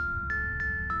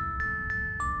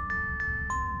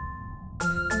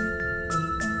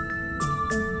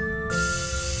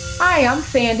Hi, I'm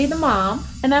Sandy, the mom.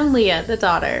 And I'm Leah, the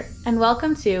daughter. And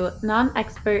welcome to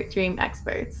Non-Expert Dream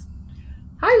Experts.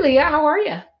 Hi, Leah. How are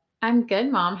you? I'm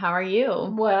good, Mom. How are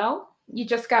you? Well, you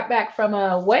just got back from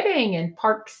a wedding in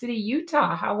Park City,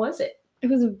 Utah. How was it? It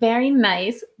was very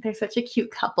nice. They're such a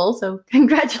cute couple. So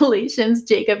congratulations,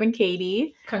 Jacob and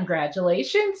Katie.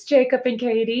 Congratulations, Jacob and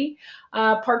Katie.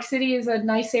 Park City is a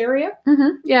nice area.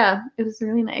 Yeah, it was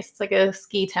really nice. It's like a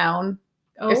ski town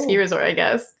or ski resort, I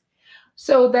guess.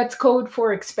 So that's code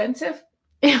for expensive?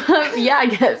 Yeah, I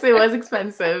guess it was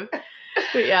expensive.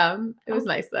 But yeah, it was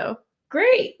nice though.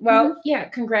 Great. Well, yeah,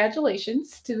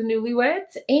 congratulations to the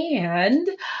newlyweds. And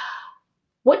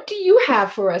what do you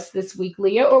have for us this week,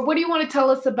 Leah? Or what do you want to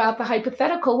tell us about the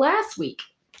hypothetical last week?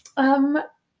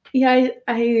 Yeah,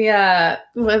 I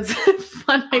was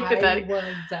fun hypothetical.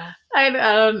 I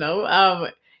don't know.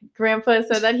 Grandpa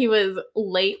said that he was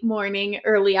late morning,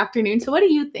 early afternoon. So what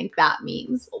do you think that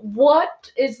means?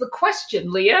 What is the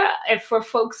question, Leah? And for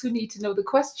folks who need to know the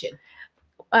question.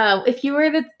 If you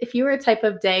were a type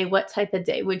of day, what type of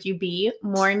day would you be?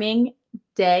 Morning,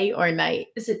 day, or night?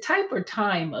 Is it type or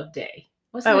time of day?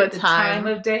 Wasn't it the time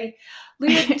of day?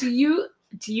 Leah, do you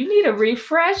need a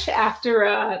refresh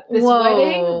after this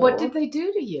wedding? What did they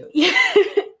do to you?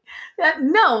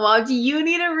 No, Mom. Do you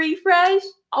need a refresh?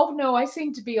 Oh, no, I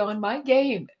seem to be on my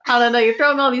game. I don't know. You're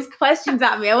throwing all these questions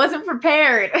at me. I wasn't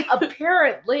prepared.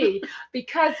 Apparently,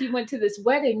 because you went to this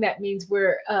wedding, that means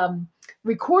we're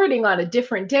recording on a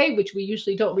different day, which we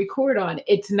usually don't record on.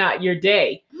 It's not your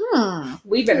day.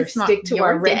 We better stick to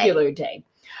our regular day.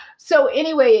 So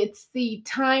anyway, it's the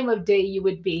time of day you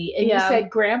would be. And you said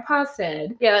Grandpa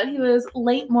said. Yeah, he was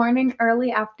late morning,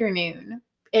 early afternoon.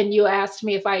 And you asked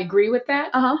me if I agree with that?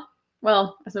 Uh-huh.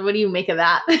 Well, so what do you make of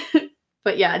that?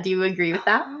 But yeah, do you agree with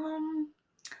that?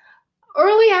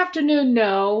 Early afternoon,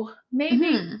 no.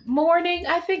 Maybe morning.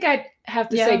 I think I'd have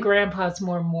to say Grandpa's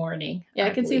more morning. Yeah,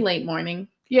 I can see late morning.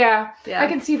 Yeah, I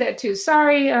can see that too.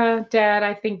 Sorry, Dad.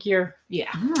 I think you're,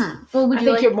 Well, I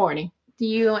think you're morning. Do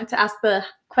you want to ask the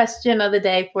question of the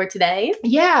day for today?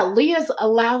 Yeah, Leah's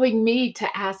allowing me to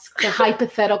ask the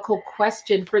hypothetical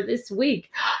question for this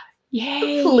week.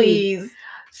 Yay. Please.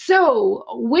 So,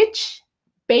 which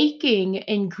baking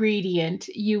ingredient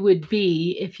you would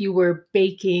be if you were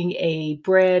baking a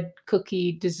bread,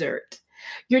 cookie, dessert?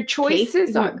 Your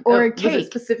choices are, or a cake. Was it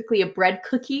specifically a bread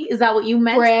cookie? Is that what you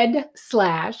meant? Bread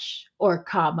 / or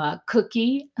comma,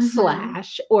 cookie /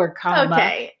 or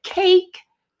comma, cake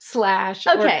 / or comma.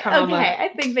 Okay,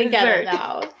 I think they get it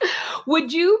now.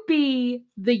 Would you be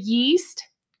the yeast,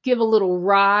 give a little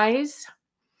rise,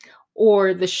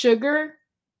 or the sugar,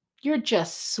 you're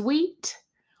just sweet?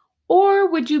 Or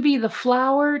would you be the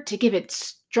flour to give it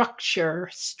structure,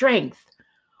 strength?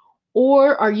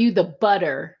 Or are you the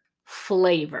butter,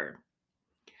 flavor?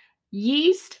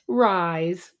 Yeast,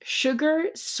 rise, sugar,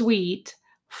 sweet,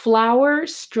 flour,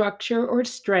 structure or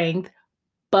strength,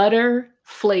 butter,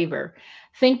 flavor.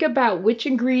 Think about which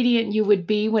ingredient you would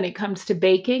be when it comes to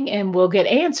baking, and we'll get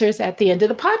answers at the end of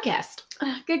the podcast.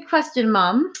 Good question,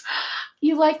 Mom.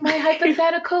 You like my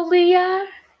hypothetical, Leah?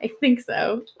 I think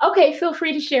so. Okay, feel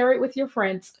free to share it with your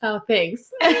friends. Oh, thanks.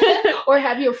 Or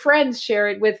have your friends share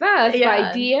it with us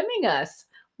by DMing us.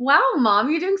 Wow,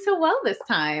 Mom, you're doing so well this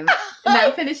time.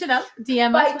 Now finish it up.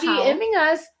 DM by us. By DMing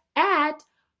us at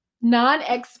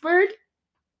non-expert.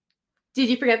 Did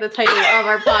you forget the title of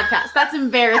our podcast? That's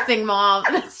embarrassing, Mom.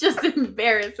 That's just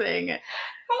embarrassing.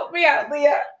 Help me out,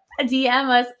 Leah. DM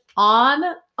us on.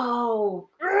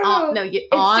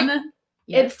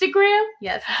 Instagram?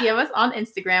 Yes, DM us on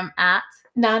Instagram at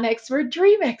non-expert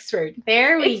dream expert.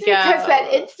 There we go. Because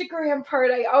that Instagram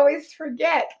part I always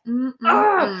forget.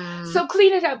 So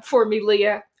clean it up for me,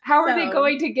 Leah. How are they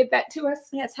going to get that to us?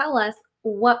 Yeah, tell us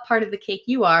what part of the cake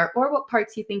you are or what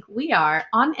parts you think we are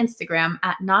on Instagram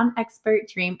at non-expert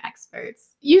dream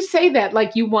experts. You say that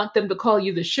like you want them to call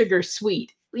you the sugar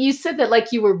sweet. You said that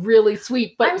like you were really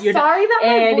sweet, but I'm sorry that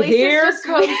my voice is just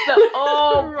comes the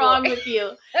wrong with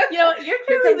you. You know, you're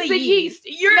clearly the yeast.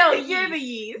 You're the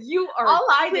yeast. You are. All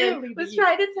I did was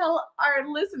try to tell our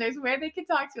listeners where they can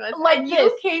talk to us. Like and this.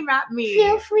 You came at me.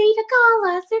 Feel free to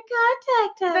call us or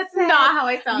contact us. That's not how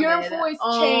I sounded. Your voice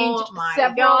changed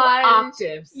several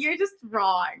octaves. You're just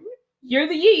wrong. You're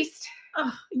the yeast.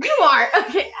 You are.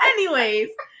 Okay. Anyways.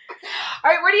 All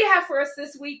right, what do you have for us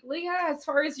this week, Leah, as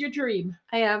far as your dream?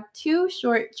 I have 2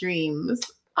 short dreams.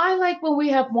 I like when we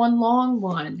have one long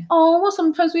one. Oh, well,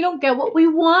 sometimes we don't get what we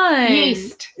want.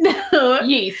 Yeast. No.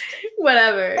 Yeast.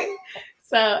 Whatever.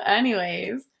 So,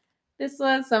 anyways, this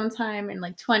was sometime in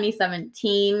like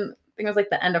 2017. think it was like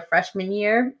the end of freshman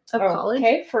year of college.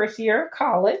 Okay, first year of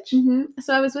college.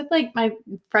 So I was with like my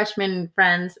freshman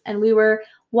friends, and we were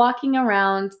walking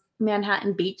around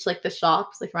Manhattan Beach, like the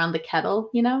shops, like around the Kettle,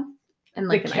 and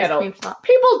like The an Kettle. ice cream shop.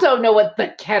 People don't know what the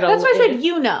Kettle is. That's why I said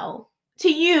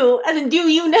to you, as in do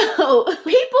you know?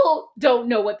 People don't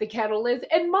know what the Kettle is,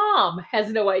 and Mom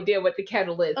has no idea what the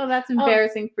Kettle is. Oh, that's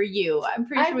embarrassing for you. I'm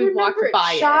pretty sure we walked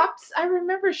by shops. I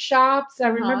remember shops. I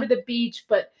remember the beach,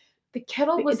 but the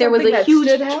Kettle was there was a huge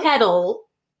kettle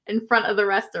in front of the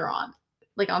restaurant,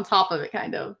 like on top of it,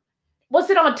 kind of. Was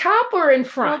it on top or in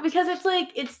front? Well, because it's like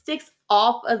it sticks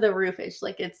off of the roofage,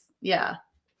 like it's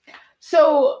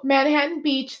So Manhattan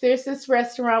Beach, there's this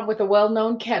restaurant with a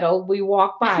well-known kettle. We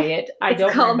walk by it.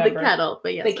 It's called the Kettle,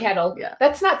 but yes, the Kettle. Yeah,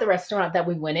 that's not the restaurant that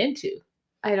we went into.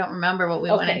 I don't remember what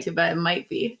we went into, but it might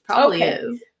be. Probably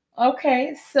is.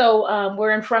 Okay, so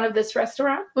we're in front of this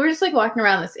restaurant. We're just like walking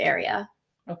around this area.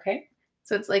 Okay.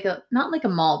 So it's like not like a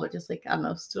mall, but just like, I don't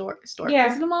know, store. Yeah.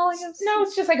 Is it a mall, I guess? No,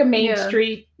 it's just like a main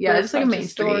street. Yeah, it's like a main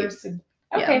street.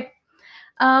 Okay.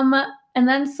 And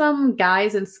then some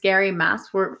guys in scary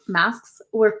masks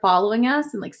were following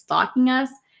us and like stalking us.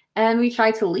 And we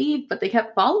tried to leave, but they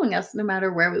kept following us no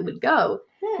matter where we would go.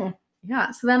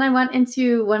 Yeah. So then I went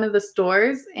into one of the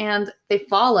stores and they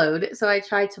followed. So I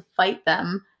tried to fight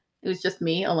them. It was just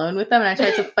me alone with them. And I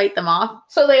tried to fight them off.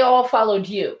 So they all followed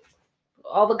you.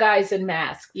 All the guys in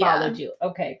masks followed you.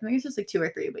 Okay. I think it's just like 2 or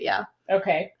 3, but yeah.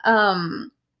 Okay.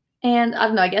 And I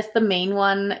don't know, I guess the main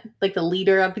one, like the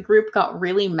leader of the group, got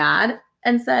really mad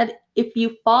and said, if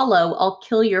you follow, I'll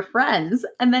kill your friends.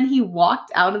 And then he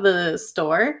walked out of the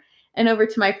store and over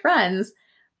to my friends.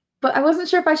 But I wasn't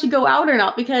sure if I should go out or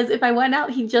not, because if I went out,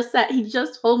 he just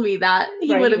told me that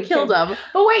he would have killed them.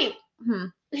 But wait,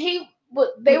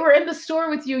 they were in the store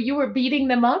with you. You were beating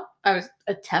them up? I was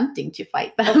attempting to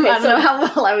fight them. Okay, I don't know how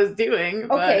well I was doing.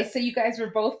 Okay, so you guys were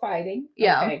both fighting.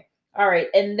 Yeah. Okay. All right.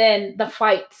 And then the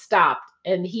fight stopped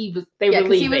and they were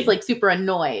leaving. He was like super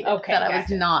annoyed that I was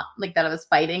not like that I was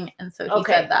fighting. And so he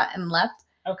said that and left.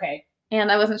 Okay. And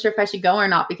I wasn't sure if I should go or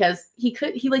not, because he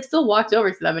like still walked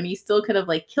over to them and he still could have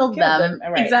like killed them.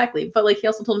 Right. Exactly. But like he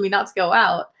also told me not to go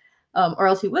out, or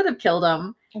else he would have killed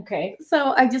them. Okay.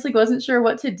 So I just like wasn't sure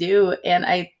what to do. And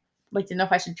I like didn't know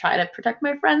if I should try to protect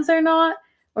my friends or not,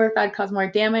 or if I'd cause more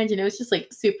damage. And it was just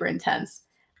like super intense.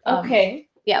 Okay.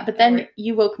 Yeah, but then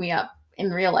you woke me up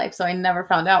in real life, so I never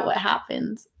found out what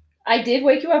happened. I did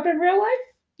wake you up in real life?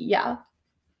 Yeah.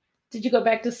 Did you go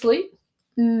back to sleep?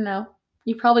 No.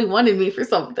 You probably wanted me for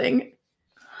something.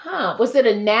 Huh. Was it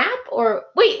a nap or...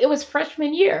 Wait, it was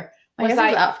freshman year. I guess it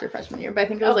was after freshman year, but I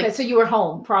think it was okay, so you were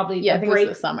home probably. Yeah, I think it was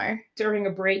the summer. During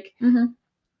a break. Mm-hmm.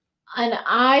 And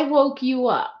I woke you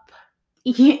up.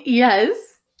 Yes.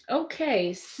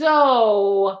 Okay,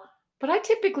 so... But I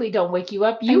typically don't wake you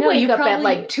up. You wake up at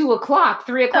like 2 o'clock,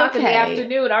 3 o'clock in the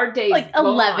afternoon. Our day's like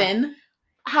 11.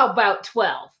 How about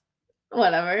 12?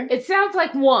 Whatever. It sounds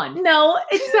like 1. No,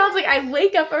 it sounds like I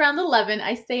wake up around 11.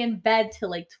 I stay in bed till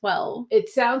like 12. It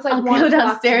sounds like I'll go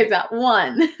downstairs at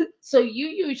 1. So you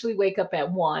usually wake up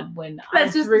at 1 when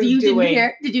that's I'm just you didn't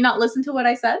hear. Did you not listen to what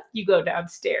I said? You go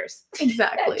downstairs.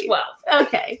 Exactly. At 12.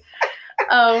 Okay.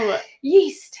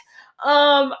 Yeast.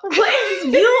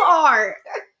 You are.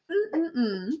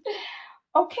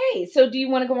 Okay, so do you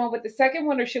want to go on with the second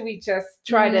one, or should we just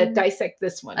try to dissect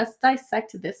this one? Let's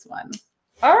dissect this one.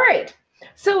 All right.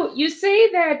 So you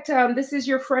say that this is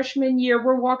your freshman year.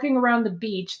 We're walking around the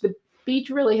beach. The beach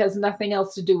really has nothing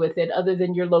else to do with it other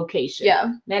than your location.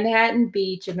 Yeah. Manhattan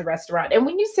Beach and the restaurant. And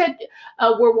when you said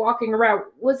we're walking around,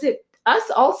 was it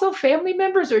us also family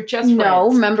members or just friends? No,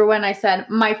 remember when I said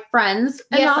my friends?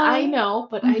 Yes, I know,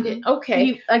 but I didn't.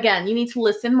 Okay. You need to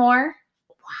listen more.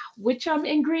 Which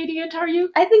ingredient are you?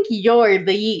 I think you're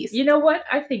the yeast. You know what?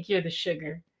 I think you're the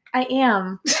sugar. I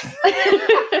am.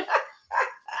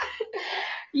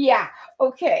 Yeah.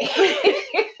 Okay.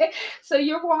 So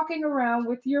you're walking around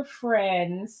with your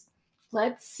friends.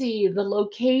 Let's see. The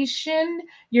location.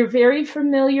 You're very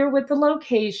familiar with the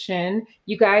location.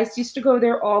 You guys used to go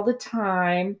there all the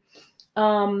time.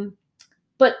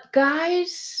 But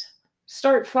guys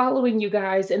start following you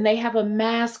guys and they have a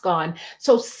mask on.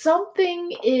 So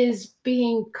something is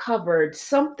being covered.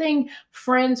 Something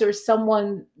friends or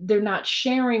someone they're not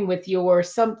sharing with you, or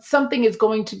something is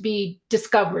going to be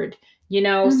discovered.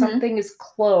 Something is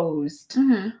closed.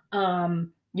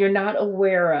 You're not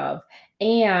aware of.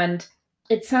 And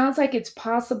it sounds like it's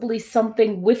possibly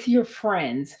something with your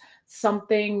friends,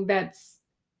 something that's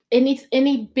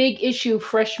Any big issue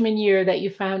freshman year that you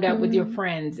found out with your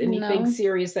friends? Anything No.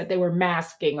 serious that they were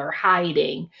masking or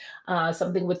hiding?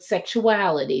 Something with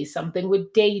sexuality, something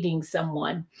with dating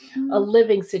someone, a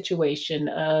living situation,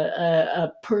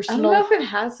 a personal I don't know if it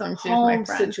has something to do with my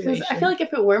friends. Because I feel like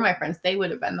if it were my friends, they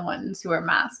would have been the ones who were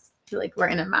masked. Like we're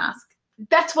in a mask.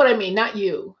 That's what I mean, not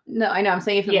you. No, I know. I'm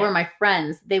saying if it were my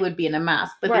friends, they would be in a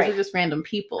mask. But these are just random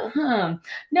people.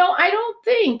 No, I don't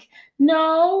think.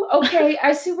 No. Okay,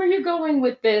 I see where you're going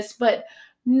with this, but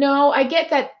no, I get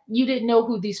that you didn't know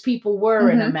who these people were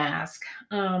in a mask.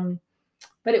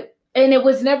 But it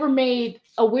was never made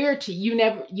aware to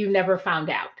you. You never found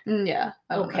out. Yeah.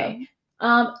 Okay.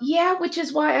 Yeah, which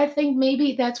is why I think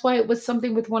maybe that's why it was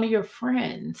something with one of your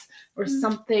friends or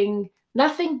something.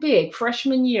 Nothing big.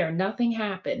 Freshman year, nothing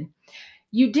happened.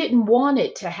 You didn't want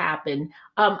it to happen.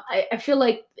 I feel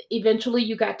like eventually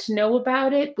you got to know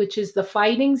about it, which is the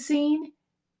fighting scene.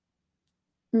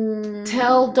 Don't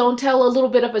tell a little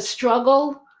bit of a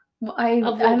struggle. Well, I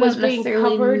don't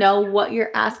necessarily know what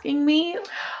you're asking me.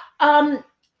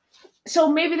 So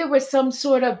maybe there was some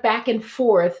sort of back and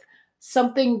forth,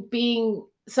 something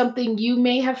you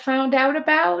may have found out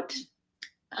about.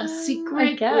 A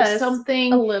secret or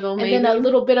something, a little, maybe. And then a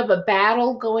little bit of a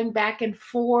battle going back and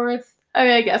forth. I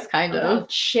mean, I guess kind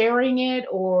of sharing it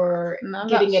or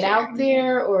getting it out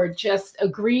there, or just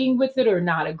agreeing with it or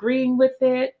not agreeing with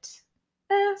it.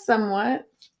 Somewhat.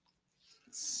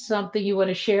 Something you want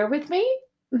to share with me?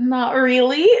 Not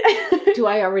really. Do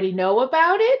I already know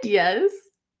about it? Yes.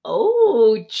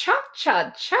 Oh, cha.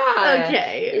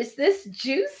 Okay. Is this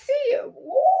juicy?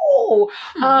 Whoa.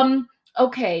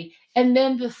 Okay. And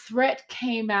then the threat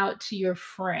came out to your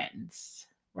friends,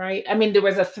 right? I mean, there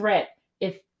was a threat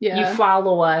if you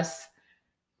follow us.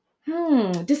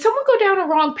 Did someone go down a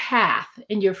wrong path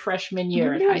in your freshman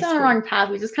year in high school? Down a wrong path.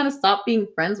 We just kind of stopped being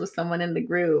friends with someone in the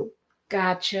group.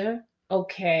 Gotcha.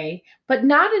 Okay. But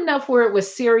not enough where it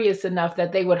was serious enough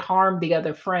that they would harm the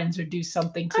other friends or do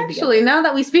something to the other. Now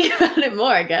that we speak about it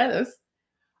more, I guess.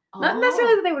 Not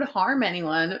necessarily that they would harm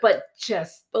anyone, but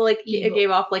like evil. It gave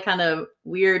off like kind of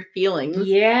weird feelings.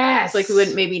 Yes. So, like we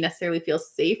wouldn't maybe necessarily feel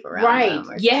safe around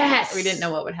them. Yes. Or we didn't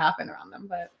know what would happen around them.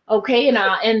 But okay,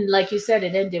 and like you said,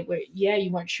 it ended where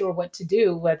you weren't sure what to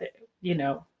do, whether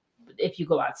if you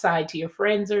go outside to your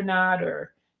friends or not,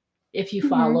 or if you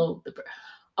follow the.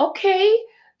 Okay.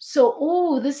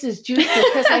 So, this is juicy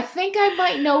because I think I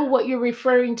might know what you're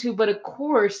referring to, but of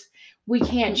course we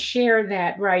can't share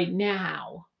that right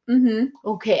now.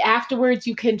 Okay. Afterwards,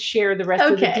 you can share the rest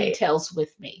of the details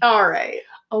with me. All right.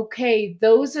 Okay.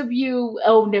 Those of you.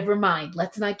 Oh, never mind.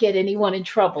 Let's not get anyone in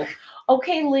trouble.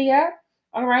 Okay, Leah.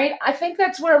 All right. I think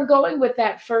that's where I'm going with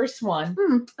that first one.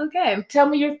 Okay. Tell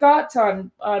me your thoughts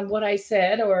on what I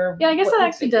said, or I guess that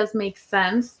actually does make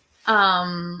sense.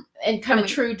 And kind of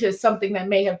true to something that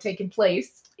may have taken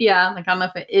place. Yeah. Like I don't know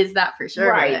if it is that for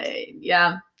sure. Right.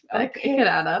 Yeah. It could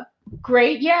add up.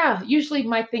 Great. Yeah. Usually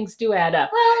my things do add up.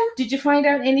 Well, did you find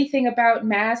out anything about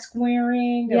mask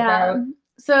wearing? Yeah.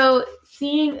 So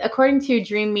according to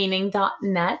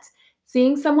dreammeaning.net,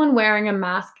 seeing someone wearing a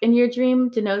mask in your dream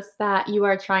denotes that you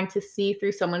are trying to see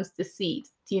through someone's deceit.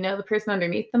 Do you know the person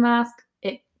underneath the mask?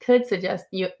 It could suggest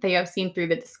that you have seen through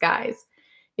the disguise.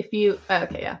 That's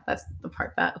the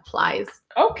part that applies.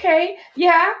 Okay.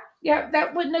 Yeah.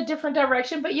 That went in a different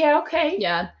direction, but yeah. Okay.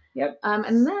 Yeah. Yep.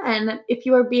 And then if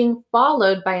you are being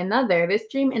followed by another, this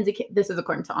dream indicates, this is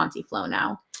according to Auntie Flo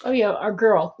now. Oh yeah, our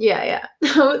girl. Yeah.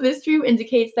 So this dream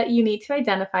indicates that you need to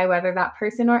identify whether that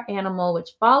person or animal which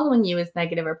following you is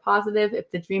negative or positive.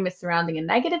 If the dream is surrounding a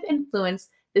negative influence,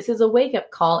 this is a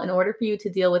wake-up call in order for you to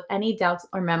deal with any doubts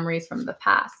or memories from the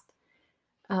past.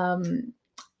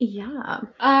 Yeah.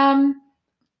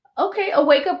 Okay, a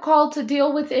wake-up call to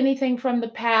deal with anything from the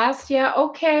past. Yeah,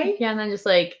 okay. Yeah, and then just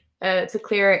like it's a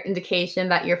clear indication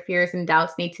that your fears and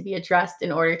doubts need to be addressed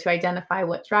in order to identify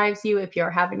what drives you. If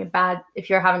you're having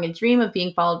a dream of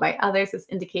being followed by others, this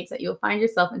indicates that you'll find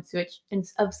yourself in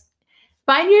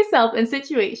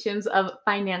situations of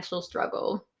financial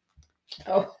struggle.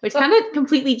 Oh, which kind of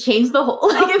completely changed the whole.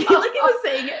 Like I feel like it was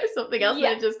saying it or something else, and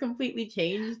it just completely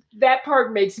changed. That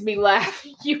part makes me laugh.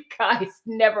 You guys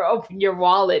never open your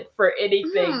wallet for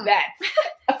anything. That's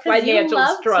a financial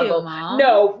struggle.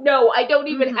 No, I don't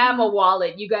even have a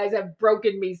wallet. You guys have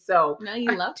broken me so. No,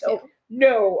 you love to.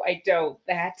 No, I don't.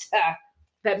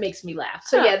 That makes me laugh.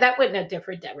 So yeah, that went in a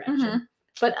different direction.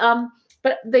 But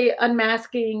the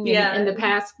unmasking in the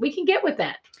past, we can get with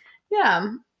that.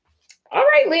 Yeah. All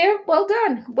right, Leah, well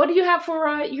done. What do you have for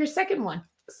your second one?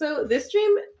 So this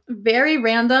dream, very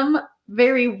random,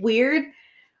 very weird.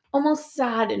 almost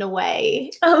sad in a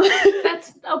way.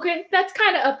 That's okay. That's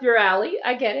kind of up your alley.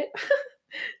 I get it.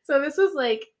 So this was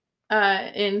like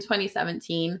in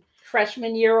 2017.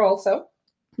 Freshman year also.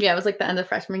 Yeah, it was like the end of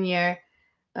freshman year.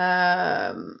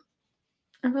 Well,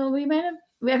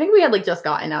 I think we had like just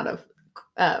gotten out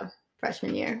of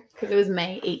freshman year because it was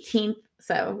May 18th.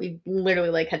 So we literally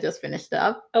like had just finished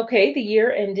up. Okay, the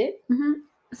year ended. Mm-hmm.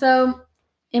 So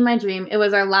in my dream, it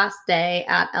was our last day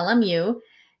at LMU.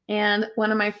 And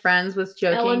one of my friends was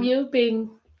joking. LMU being...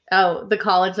 Oh, the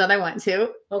college that I went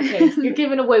to. Okay, you're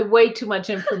giving away way too much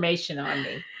information on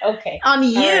me. Okay. On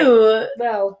you. Right.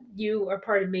 Well, you are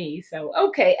part of me, so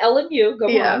okay, LMU, go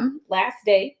on. Last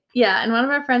day. Yeah, and one of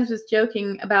our friends was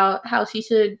joking about how she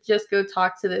should just go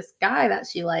talk to this guy that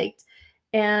she liked.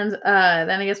 And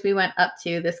then I guess we went up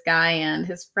to this guy and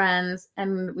his friends,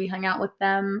 and we hung out with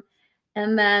them.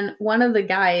 And then one of the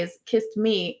guys kissed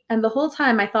me. And the whole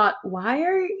time I thought, why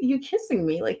are you kissing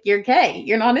me? Like, you're gay.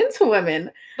 You're not into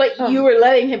women. But you were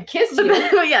letting him kiss you.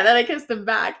 Then I kissed him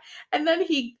back. And then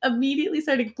he immediately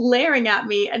started glaring at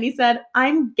me. And he said,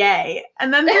 I'm gay.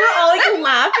 And then they were all like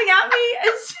laughing at me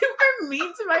and super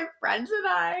mean to my friends and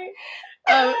I.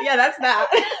 Yeah, that's that.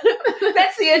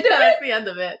 That's the end of it? That's the end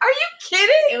of it. Are you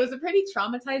kidding? It was a pretty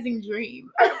traumatizing dream.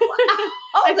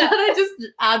 I thought I'd just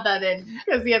add that in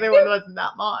because the other one wasn't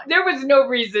that long. There was no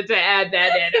reason to add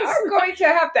that in. I'm going to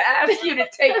have to ask you to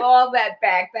take all that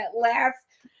back. That last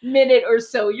minute or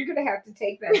so, you're going to have to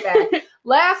take that back.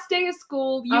 Last day of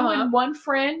school, you and one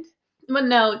friend? Well,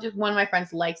 no, just one of my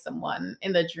friends liked someone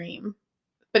in the dream.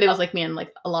 But it was like me and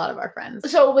like a lot of our friends.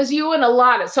 So it was you and a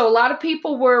lot of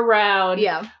people were around.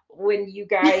 Yeah. When you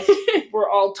guys were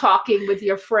all talking with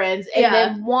your friends. And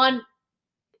then one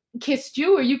kissed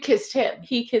you or you kissed him?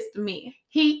 He kissed me.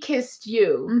 He kissed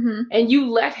you. Mm-hmm. And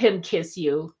you let him kiss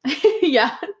you.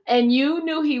 Yeah. And you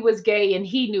knew he was gay and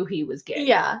he knew he was gay.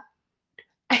 Yeah.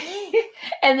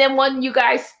 And then when you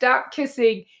guys stopped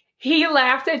kissing, he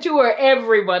laughed at you or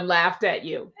everyone laughed at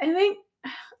you? I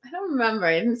don't remember.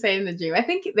 I didn't say it in the dream. I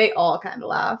think they all kind of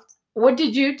laughed. What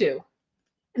did you do?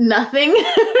 Nothing.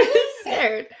 I was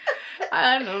scared.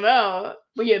 I don't know.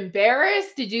 Were you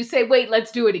embarrassed? Did you say, wait,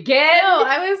 let's do it again? No,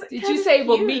 I was. Did you say,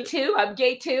 well, me too? I'm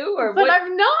gay too? Or but what?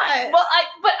 I'm not. Well,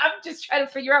 but I'm just trying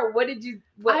to figure out what did you.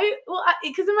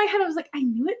 Because in my head I was like, I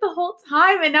knew it the whole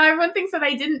time, and now everyone thinks that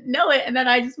I didn't know it, and then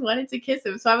I just wanted to kiss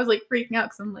him. So I was like freaking out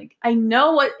because I'm like, I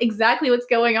know exactly what's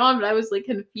going on, but I was like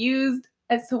confused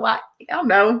as to why. I don't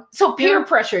know. So peer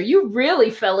pressure. You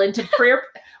really fell into peer.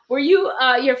 Were you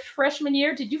your freshman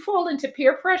year? Did you fall into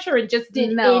peer pressure and just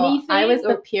did anything? I was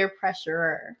the peer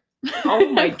pressurer. Oh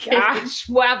my gosh!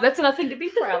 Wow, that's nothing to be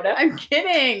proud of. I'm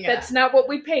kidding. That's not what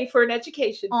we pay for an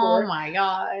education for. Oh my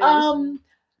gosh.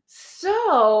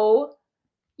 So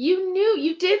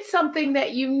you did something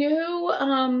that you knew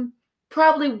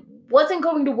probably wasn't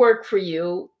going to work for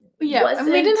you. Yeah,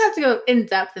 we didn't have to go in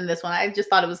depth in this one. I just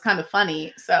thought it was kind of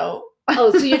funny. So.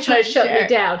 Oh, so you're trying to shut me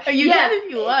down? You can if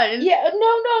you want. Yeah,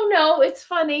 no. It's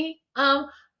funny. I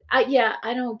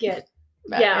don't get.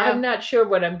 I'm not sure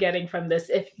what I'm getting from this.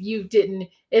 If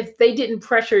they didn't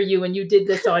pressure you and you did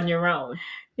this on your own.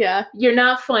 Yeah. You're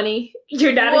not funny.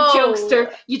 You're not a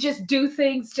jokester. You just do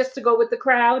things just to go with the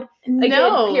crowd. No.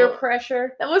 Again, peer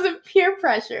pressure. That wasn't peer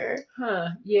pressure. Huh.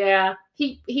 Yeah.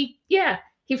 He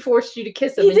forced you to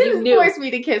kiss him. He didn't force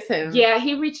me to kiss him. Yeah,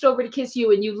 he reached over to kiss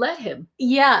you and you let him.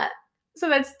 Yeah. So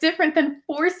that's different than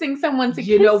forcing someone to kiss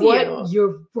you. You know what?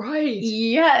 You're right.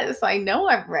 Yes, I know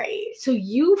I'm right. So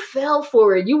you fell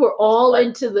for it. You were all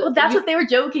into the... Well, that's what they were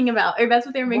joking about. Or that's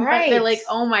what they were making fun of. They're like,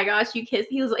 oh my gosh, you kissed.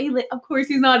 He was like, of course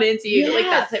he's not into you. Yes. Like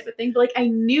that type of thing. But like, I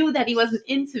knew that he wasn't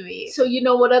into me. So you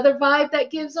know what other vibe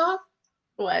that gives off?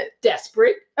 What?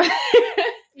 Desperate.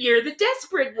 You're the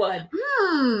desperate one.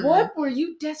 What were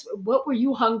you desperate? What were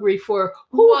you hungry for?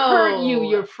 Who hurt you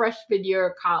your freshman year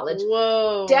of college?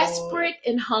 Whoa. Desperate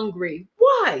and hungry.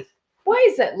 Why? Why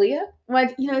is that, Leah? Well,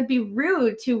 it'd be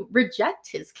rude to reject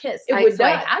his kiss. I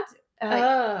had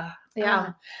to.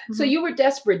 Yeah. So you were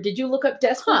desperate. Did you look up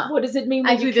desperate? Huh. What does it mean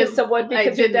when you kiss someone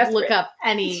because you're desperate? I didn't look up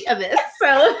any of this.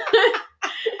 So...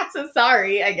 So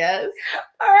sorry, I guess.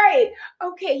 All right.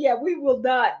 Okay. Yeah, we will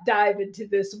not dive into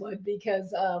this one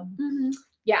because,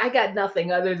 I got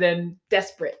nothing other than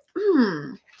desperate.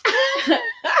 Do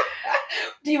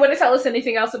you want to tell us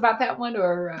anything else about that one,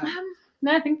 or?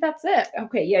 No, I think that's it.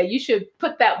 Okay. Yeah, you should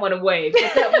put that one away.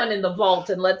 Put that one in the vault,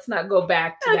 and let's not go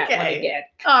back to that one again.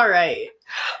 All right.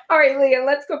 All right, Leah.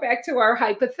 Let's go back to our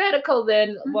hypothetical.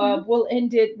 Then we'll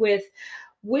end it with.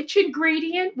 Which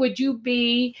ingredient would you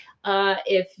be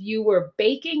if you were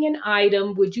baking an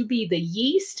item? Would you be the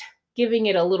yeast, giving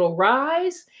it a little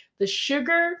rise, the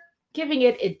sugar, giving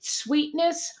it its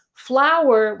sweetness,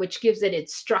 flour, which gives it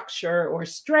its structure or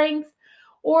strength,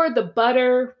 or the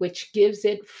butter, which gives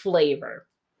it flavor.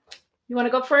 You want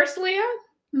to go first, Leah?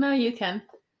 No, you can.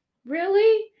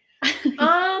 Really?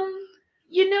 I'm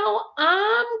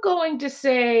going to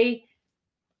say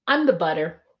I'm the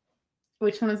butter.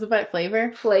 Which one is the butter?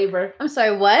 Flavor? Flavor. I'm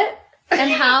sorry, what?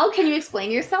 And how? Can you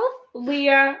explain yourself?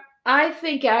 Leah, I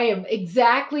think I am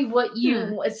exactly what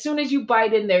you, as soon as you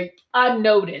bite in there,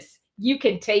 unnoticed, you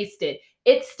can taste it.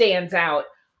 It stands out.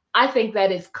 I think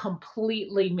that is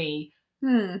completely me.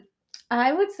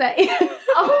 I would say.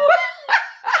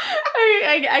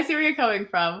 I see where you're coming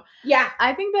from. Yeah.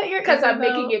 I think that you're... Because I'm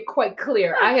making it quite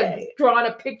clear. Okay. I have drawn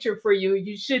a picture for you.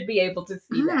 You should be able to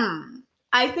see that.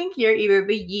 I think you're either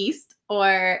the yeast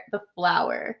or the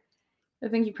flour. I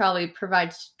think you probably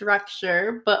provide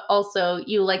structure, but also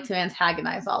you like to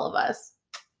antagonize all of us.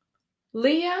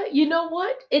 Leah, you know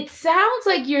what? It sounds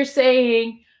like you're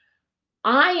saying,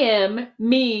 I am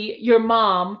me, your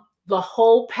mom, the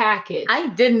whole package. I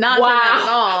did not say that at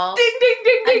all. Ding, ding,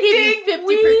 ding, ding, ding. ding. 50%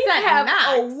 we have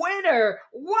max. A winner.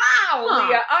 Wow,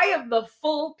 Leah, I am the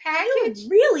full package. You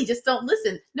really just don't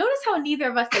listen. Notice how neither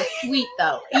of us said sweet,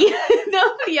 though.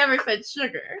 Nobody ever said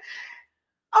sugar.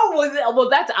 Oh, well,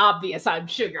 that's obvious. I'm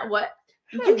sugar. What?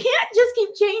 You can't just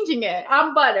keep changing it.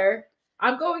 I'm butter.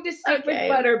 I'm going to stick with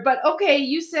butter. But okay,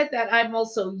 you said that I'm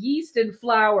also yeast and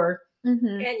flour.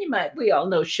 And we all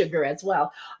know sugar as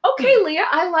well. Okay, Leah,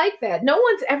 I like that. No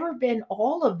one's ever been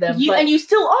all of them. And you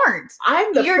still aren't.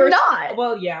 You're first. Not.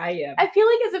 Well, yeah, I am. I feel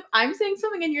like as if I'm saying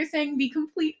something and you're saying the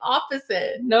complete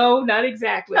opposite. No, not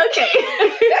exactly. Okay.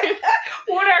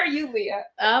 What are you, Leah?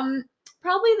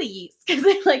 Probably the yeast, because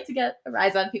I like to get a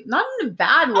rise on people. Not in a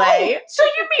bad way. So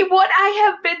you mean what I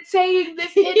have been saying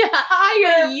this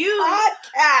entire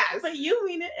podcast? But you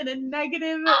mean it in a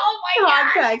negative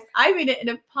context. Gosh. I mean it in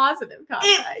a positive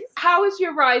context. How is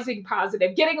your rising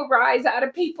positive? Getting a rise out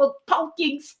of people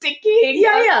poking, sticking?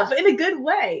 Yeah, but in a good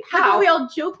way. How we all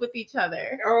joke with each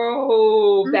other.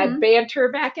 Oh, that banter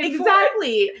back and forth.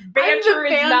 Exactly.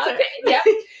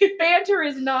 Banter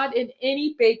is not in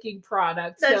any baking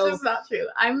product. That's just not true.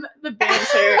 I'm the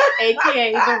banter,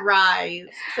 aka the rise.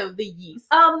 So the yeast.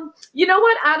 You know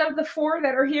what? Out of the four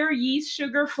that are here, yeast,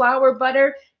 sugar, flour,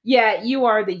 butter. Yeah, you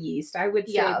are the yeast. I would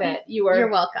say that you are.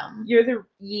 You're welcome. You're the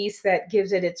yeast that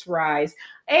gives it its rise.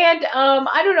 And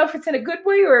I don't know if it's in a good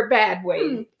way or a bad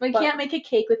way. But you can't make a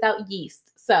cake without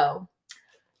yeast. So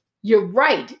you're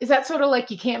right. Is that sort of like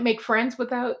you can't make friends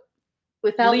without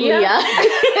Leah?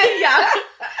 Yeah.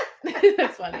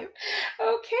 That's funny.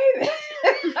 Okay.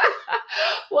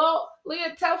 Well,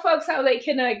 Leah, tell folks how they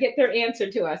can get their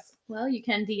answer to us. Well, you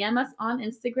can DM us on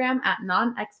Instagram at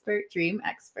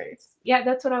non-expert-dream-experts. Yeah,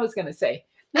 that's what I was going to say.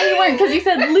 No, you weren't, because you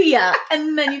said Leah,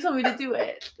 and then you told me to do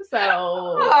it. So.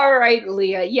 All right,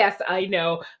 Leah. Yes, I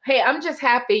know. Hey, I'm just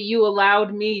happy you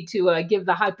allowed me to give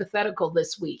the hypothetical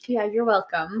this week. Yeah, you're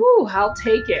welcome. Ooh, I'll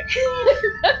take it.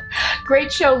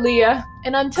 Great show, Leah.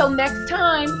 And until next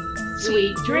time,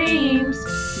 sweet dreams.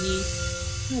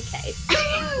 Okay.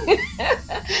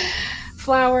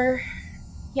 Flour.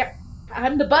 Yep,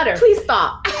 I'm the butter. Please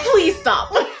stop. Please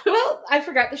stop. Well, I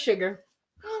forgot the sugar.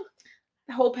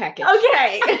 The whole package.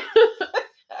 Okay.